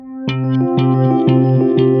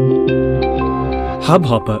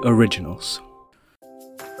Hubhopper Originals.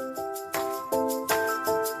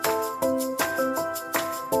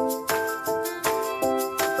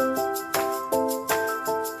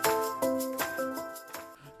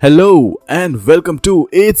 Hello and welcome to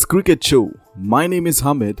It's Cricket Show. My name is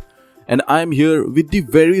Hamid and I'm here with the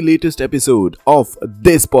very latest episode of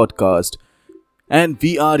this podcast. And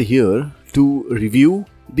we are here to review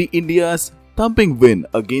the India's thumping win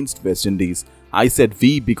against West Indies. I said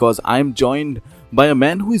we because I'm joined by a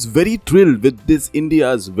man who is very thrilled with this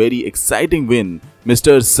India's very exciting win,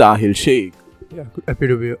 Mr. Sahil Sheikh. Yeah, happy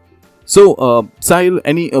to be here. So, Sahil,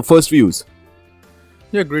 any first views?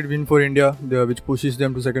 Yeah, great win for India, which pushes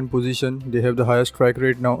them to second position. They have the highest strike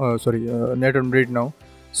rate now. Net run rate now.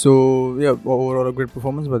 So yeah, overall a great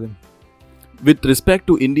performance by them. With respect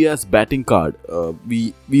to India's batting card,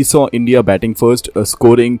 we saw India batting first,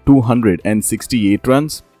 scoring 268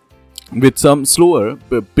 runs, with some slower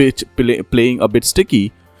pitch playing a bit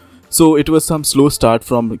sticky. So it was some slow start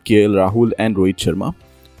from KL Rahul and Rohit Sharma.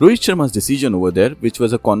 Rohit Sharma's decision over there, which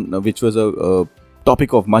was a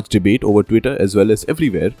topic of much debate over Twitter as well as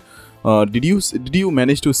everywhere. Did you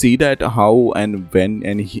manage to see that how and when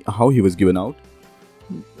and how he was given out?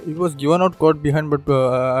 He was given out caught behind, but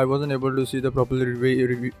I wasn't able to see the proper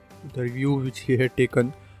review which he had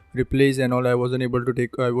taken, replays and all. I wasn't able to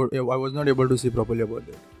take. I was not able to see properly about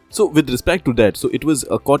that. So with respect to that, so it was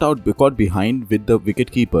caught behind with the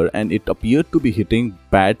wicketkeeper, and it appeared to be hitting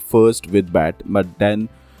bat first with bat, but then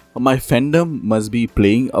my fandom must be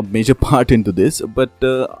playing a major part into this, but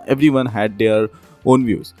everyone had their own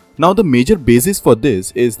views. Now the major basis for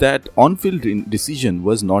this is that on-field decision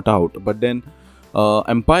was not out, but then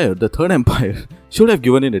the third umpire should have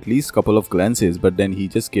given it at least a couple of glances, but then he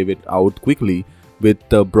just gave it out quickly, with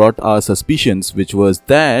brought our suspicions, which was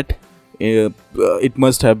that it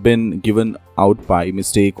must have been given out by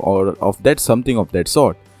mistake or of that something of that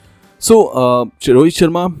sort. So Rohit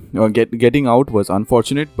Sharma getting out was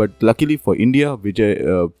unfortunate, but luckily for India,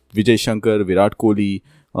 Vijay Shankar, Virat Kohli,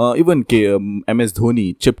 even MS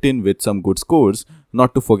Dhoni chipped in with some good scores,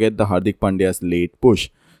 not to forget the Hardik Pandya's late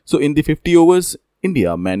push. So in the 50 overs,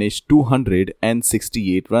 India managed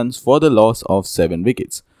 268 runs for the loss of 7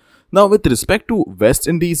 wickets. Now with respect to West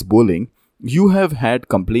Indies bowling, you have had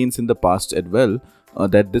complaints in the past as well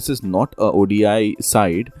that this is not a ODI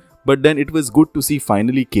side, but then it was good to see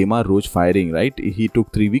finally Kemar Roach firing, right? He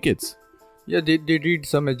took 3 wickets. Yeah, they did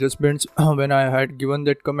some adjustments when I had given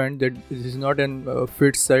that comment that this is not an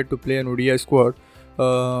fit side to play an ODI squad.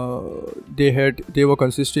 They were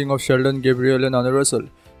consisting of Sheldon Gabriel and Anand Russell,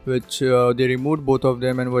 which they removed both of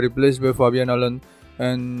them and were replaced by Fabian Allen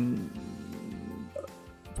and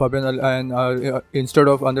instead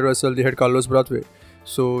of Anand Russell they had Carlos Brathwaite.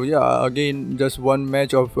 So yeah, again just one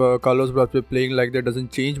match of Carlos Brathwaite playing like that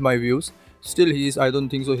doesn't change my views. Still, I don't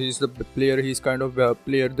think so. He's the player. He's kind of a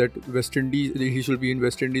player that West Indies. He should be in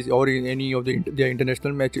West Indies or in any of their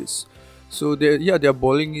international matches. So their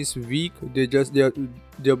bowling is weak.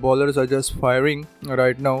 Their bowlers are just firing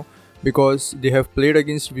right now because they have played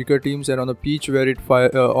against weaker teams and on a pitch where it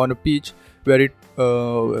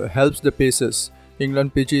helps the paces.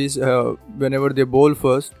 England pitches whenever they bowl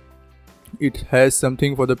first, it has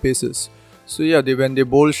something for the paces. So yeah, when they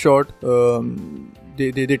bowl short,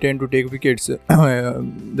 they tend to take wickets.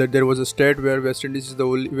 That there was a stat where West Indies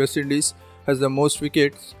has the most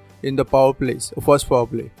wickets in the first power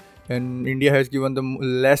play, and India has given them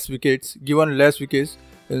less wickets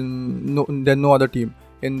than no other team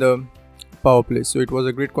in the power play. So it was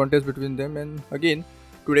a great contest between them, and again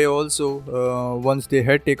today also, once they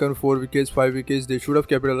had taken 4 wickets, 5 wickets, they should have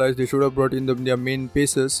capitalized. They should have brought in their main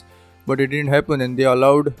pacers, but it didn't happen, and they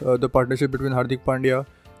allowed the partnership between Hardik Pandya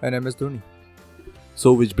and MS Dhoni.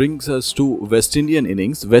 So which brings us to West Indian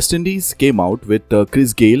innings. West Indies came out with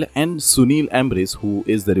Chris Gayle and Sunil Ambrish, who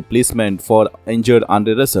is the replacement for injured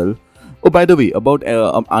Andre Russell. Oh, by the way, about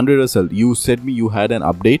Andre Russell, you said me you had an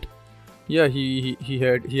update. Yeah, he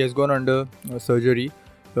has gone under surgery,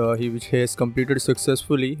 which he has completed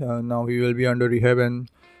successfully. Now he will be under rehab, and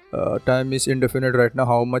time is indefinite right now.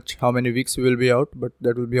 How many weeks he will be out, but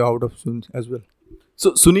that will be out of soon as well.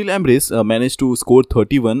 So Sunil Ambrish managed to score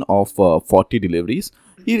 31 of 40 deliveries.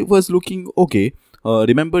 He was looking okay.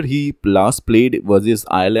 Remember, he last played versus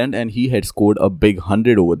Ireland and he had scored a big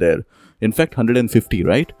 100 over there. In fact, 150,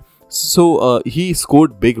 right? So he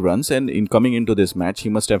scored big runs, and in coming into this match, he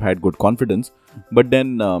must have had good confidence. But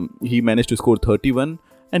then he managed to score 31,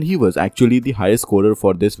 and he was actually the highest scorer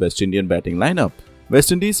for this West Indian batting lineup.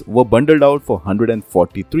 West Indies were bundled out for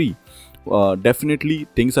 143. Definitely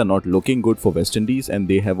things are not looking good for West Indies, and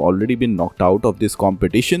they have already been knocked out of this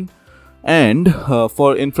competition. And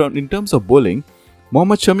in terms of bowling,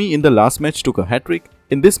 Mohammad Shami in the last match took a hat-trick.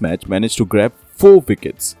 In this match managed to grab 4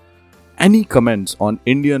 wickets. Any comments on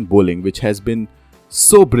Indian bowling which has been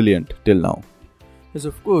so brilliant till now? Yes,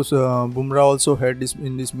 of course. Bumrah also had this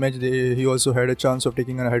in this match. He also had a chance of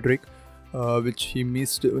taking a hat-trick, which he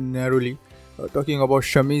missed narrowly. Talking about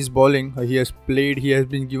Shami's bowling, he has played. He has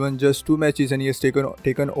been given just 2 matches and he has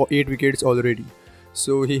taken 8 wickets already.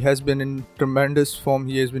 So he has been in tremendous form.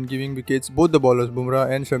 He has been giving wickets. Both the bowlers, Bumrah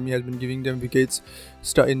and Shami, has been giving them wickets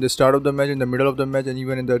in the start of the match, in the middle of the match, and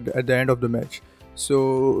even at the end of the match.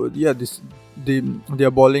 So yeah,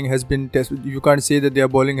 their bowling has been tested. You can't say that their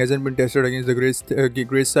bowling hasn't been tested against the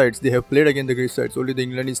great sides. They have played against the great sides. Only the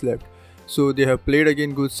England is left. So they have played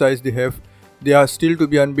against good sides. They are still to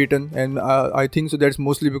be unbeaten, and I think so. That's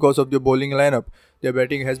mostly because of their bowling lineup. Their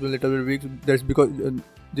batting has been a little bit weak. That's because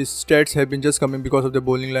these stats have been just coming because of their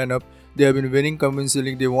bowling lineup. They have been winning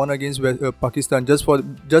convincingly. They won against Pakistan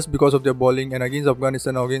just because of their bowling, and against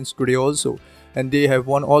Afghanistan against today also. And they have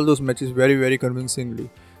won all those matches very, very convincingly.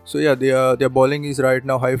 So yeah, their bowling is right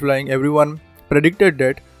now high flying. Everyone predicted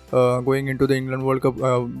that going into the England World Cup.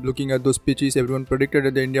 Looking at those pitches, everyone predicted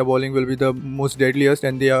that the India bowling will be the most deadliest,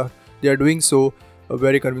 and they are doing so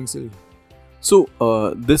very convincingly. So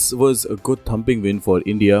this was a good thumping win for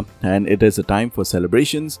India, and it is a time for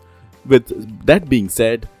celebrations. With that being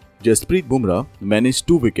said, Jasprit Bumrah managed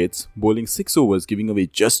 2 wickets, bowling 6 overs, giving away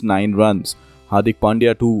just 9 runs. Hardik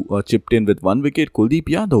Pandya too chipped in with 1 wicket, Kuldeep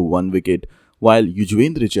Yadav 1 wicket, while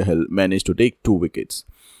Yuzvendra Chahal managed to take 2 wickets.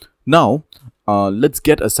 Now, let's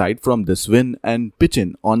get aside from this win and pitch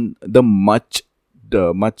in on the much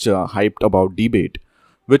hyped about debate,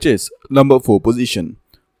 which is number 4 position.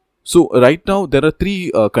 So right now there are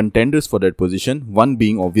 3 contenders for that position. One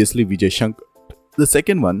being obviously Vijay Shankar. The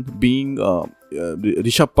second one being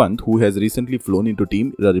Rishabh Pant, who has recently flown into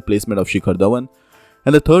team, the replacement of Shikhar Dhawan.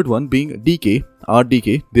 And the third one being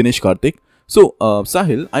RDK, Dinesh Karthik. So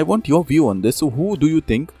Sahil, I want your view on this. So who do you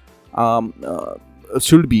think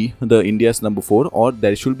should be the India's number 4, or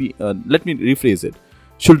there should be, let me rephrase it.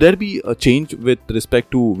 Should there be a change with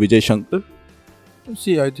respect to Vijay Shankar?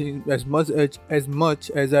 See, I think as much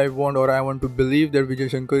as I want to believe that Vijay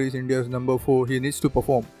Shankar is India's number 4, he needs to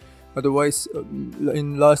perform. Otherwise,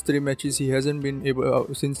 in last 3 matches, he hasn't been able.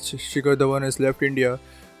 Since Shikhar Dhawan has left India,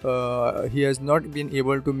 he has not been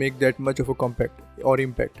able to make that much of a compact or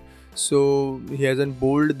impact. So he hasn't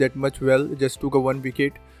bowled that much well. Just took a 1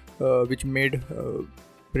 wicket, which made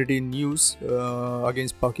pretty news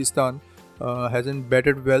against Pakistan. Hasn't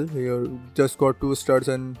batted well. He just got 2 starts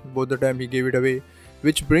and both the time he gave it away,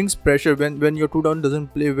 which brings pressure when your 2 down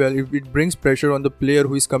doesn't play well. It brings pressure on the player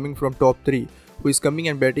who is coming from top 3, who is coming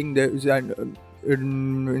and batting there. And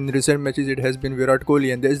in recent matches it has been Virat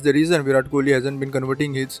Kohli, and that is the reason Virat Kohli hasn't been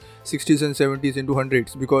converting his 60s and 70s into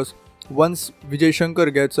 100s, because once Vijay Shankar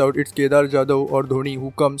gets out, it's Kedar Jadhav or Dhoni who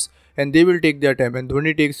comes, and they will take their time, and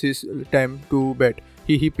Dhoni takes his time to bat.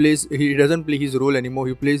 He doesn't play his role anymore.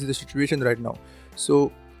 He plays the situation right now.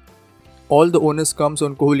 So all the onus comes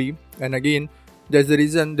on Kohli, and again that's the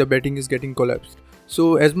reason the batting is getting collapsed.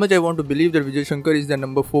 So as much I want to believe that Vijay Shankar is the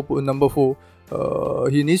number 4,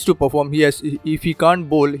 he needs to perform. If he can't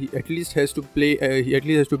bowl, he at least has to play. He at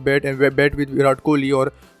least has to bat with Virat Kohli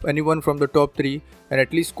or anyone from the top 3, and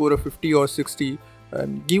at least score a 50 or 60.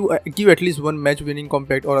 Give at least 1 match-winning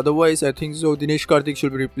compact, or otherwise I think so Dinesh Karthik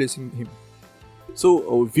should be replacing him.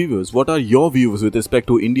 So viewers, what are your views with respect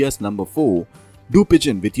to India's number 4? Do pitch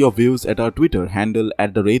in with your views at our Twitter handle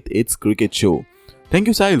 @It's Cricket Show. Thank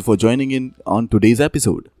you, Sahil, for joining in on today's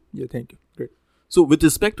episode. Yeah, thank you. Great. So with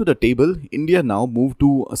respect to the table, India now moved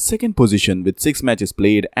to a 2nd position with 6 matches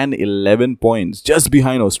played and 11 points, just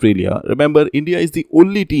behind Australia. Remember, India is the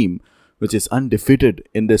only team which is undefeated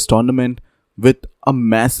in this tournament with a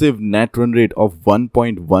massive net run rate of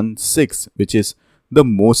 1.16, which is the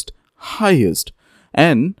most highest.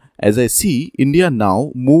 And as I see, India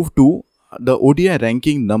now moved to the ODI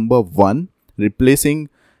ranking number 1, replacing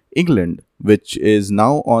England, which is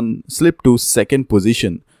now on slip to 2nd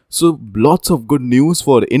position. So lots of good news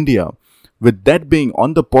for India. With that being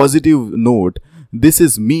on the positive note, this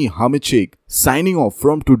is me, Hamid Sheikh, signing off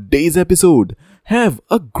from today's episode. Have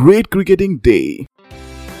a great cricketing day.